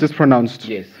judgment is pronounced.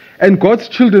 And God's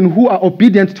children who are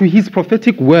obedient to his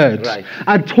prophetic word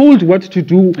are told what to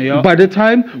do by the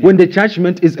time when the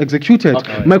judgment is executed.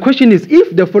 My question is,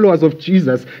 if the followers of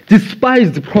Jesus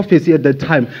despised prophecy at that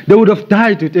time, they would have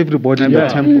died with everybody in the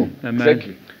temple.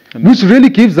 Which really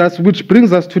which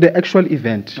brings us to the actual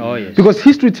event. Because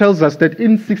history tells us that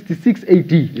in 66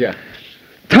 AD,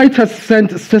 Titus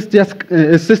sent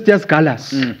Sistius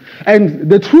Gallus, and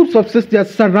the troops of Sistius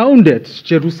surrounded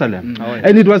Jerusalem.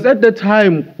 And it was at that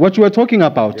time what you were talking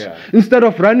about. Yeah. Instead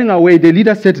of running away, the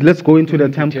leader said, let's go into the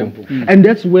temple. And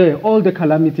that's where all the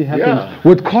calamity happened,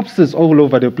 with corpses all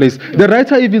over the place. The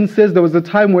writer even says there was a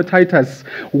time where Titus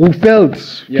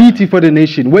felt pity for the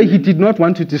nation, where he did not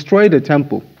want to destroy the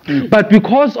temple. But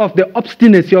because of the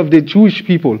obstinacy of the Jewish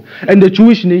people and the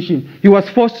Jewish nation, he was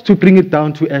forced to bring it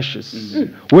down to ashes,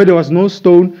 where there was no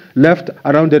stone left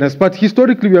around the nest. But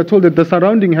historically, we are told that the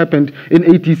surrounding happened in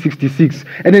AD 66,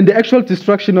 and then the actual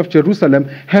destruction of Jerusalem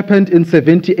happened in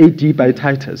 70 AD by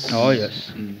Titus. Oh,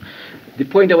 yes. The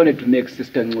point I wanted to make,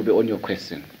 Sister Ngobe, on your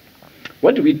question,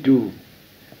 what do we do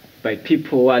by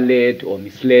people who are led or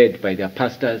misled by their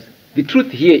pastors? The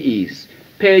truth here is,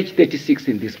 page 36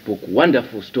 in this book,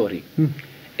 wonderful story.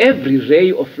 Every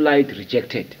ray of light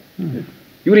rejected.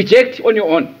 You reject on your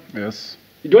own. Yes.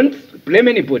 You don't blame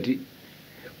anybody.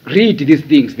 Read these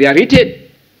things. They are written.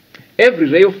 Every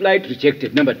ray of light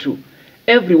rejected. Number 2.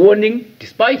 Every warning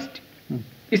despised.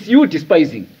 It's you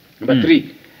despising. Number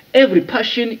 3. Every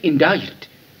passion indulged.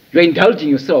 You are indulging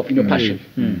yourself in your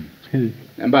passion.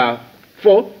 Number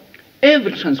 4.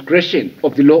 Every transgression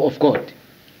of the law of God.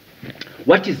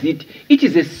 What is it? It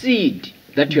is a seed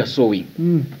that you are sowing.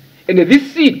 And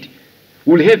this seed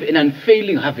will have an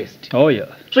unfailing harvest. Oh, yeah.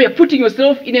 So you're putting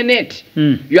yourself in a net.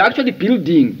 You're actually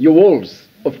building your walls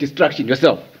of destruction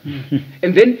yourself.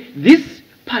 And then this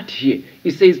part here,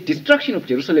 it says destruction of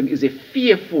Jerusalem is a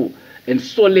fearful and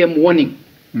solemn warning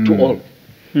to all.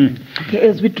 Okay,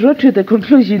 as we draw to the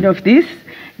conclusion of this,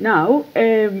 now,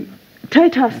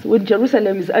 Titus, when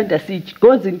Jerusalem is under siege,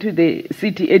 goes into the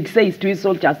city and says to his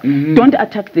soldiers, don't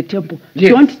attack the temple,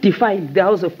 don't defile the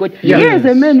house of God. Here is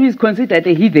a man who is considered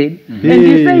a heathen, and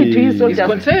he said to his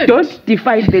soldiers, don't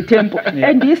defile the temple.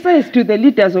 And he says to the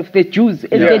leaders of the Jews,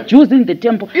 and the Jews in the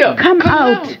temple, come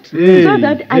out, so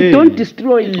that I don't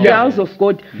destroy the house of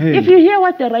God. If you hear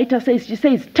what the writer says, she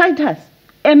says, Titus,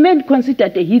 a man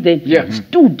considered a heathen,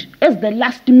 stood as the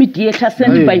last mediator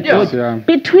sent by God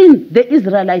between the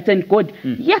Israelites and God,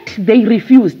 yet they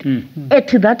refused. At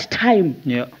that time,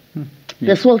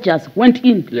 the soldiers went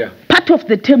in. Part of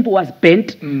the temple was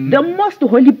burnt. The most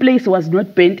holy place was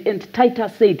not burnt, and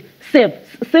Titus said,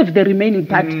 save the remaining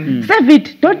part. Save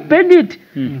it, don't burn it.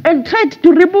 And tried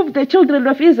to remove the children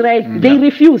of Israel. They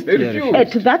refused.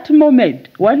 At that moment,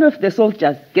 one of the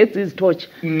soldiers gets his torch,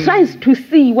 tries to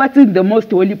see what's in the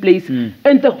most holy place,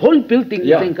 and the whole building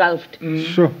is engulfed.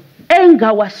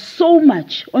 Anger was so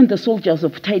much on the soldiers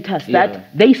of Titus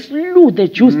that they slew the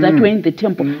Jews that were in the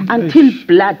temple until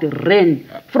blood ran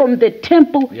from the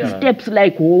temple steps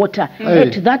like water.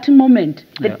 At that moment,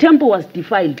 the temple was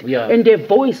defiled, and a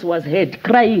voice was heard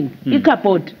crying,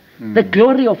 Ikapod, the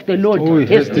glory of the Lord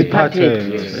has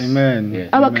departed. Amen.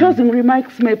 Our closing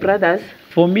remarks, my brothers.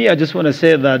 For me, I just want to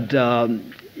say that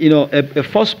a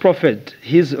false prophet,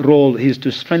 his role is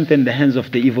to strengthen the hands of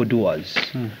the evildoers.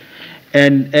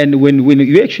 And when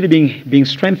you're actually being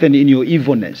strengthened in your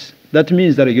evilness, that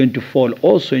means that you're going to fall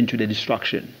also into the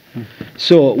destruction.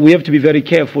 So we have to be very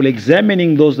careful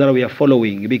examining those that we are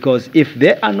following, because if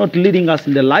they are not leading us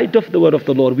in the light of the word of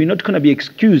the Lord, we're not going to be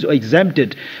excused or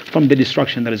exempted from the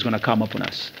destruction that is going to come upon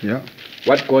us.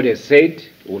 What God has said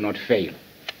will not fail.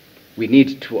 We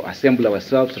need to assemble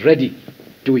ourselves ready,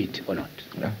 do it or not.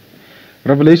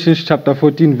 Revelation chapter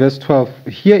 14 verse 12.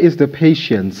 Here is the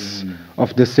patience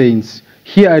of the saints.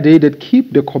 Here are they that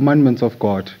keep the commandments of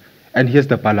God. And here's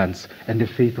the balance and the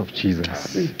faith of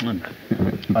Jesus.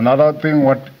 Another thing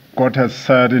what God has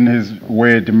said in his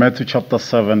word, Matthew chapter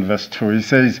 7 verse 2, he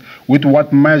says, with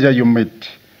what measure you meet,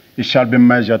 it shall be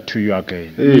measured to you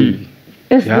again.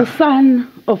 As the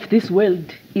sun of this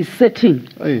world is setting,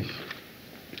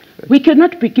 we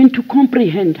cannot begin to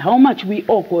comprehend how much we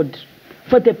owe God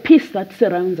for the peace that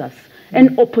surrounds us,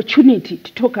 an opportunity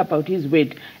to talk about his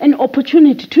word, an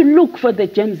opportunity to look for the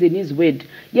gems in his word,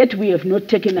 yet we have not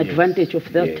taken advantage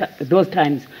of those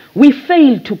times. We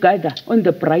fail to gather on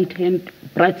the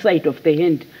bright side of the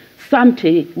hand.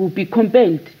 Someday we'll be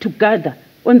compelled to gather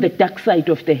on the dark side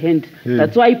of the hand.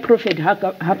 That's why Prophet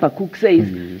Habakkuk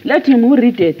says, let him who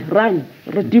readeth run,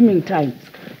 redeeming times,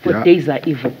 for days are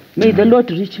evil. May the Lord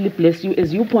richly bless you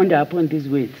as you ponder upon these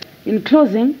words. In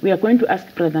closing, we are going to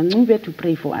ask Brother Ngube to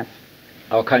pray for us.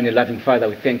 Our kind and loving Father,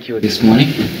 we thank you this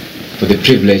morning for the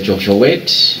privilege of your word.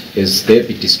 As there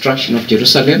be destruction of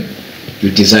Jerusalem, you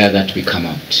desire that we come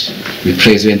out. We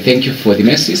praise you and thank you for the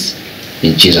mercies.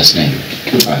 In Jesus' name,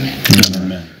 amen.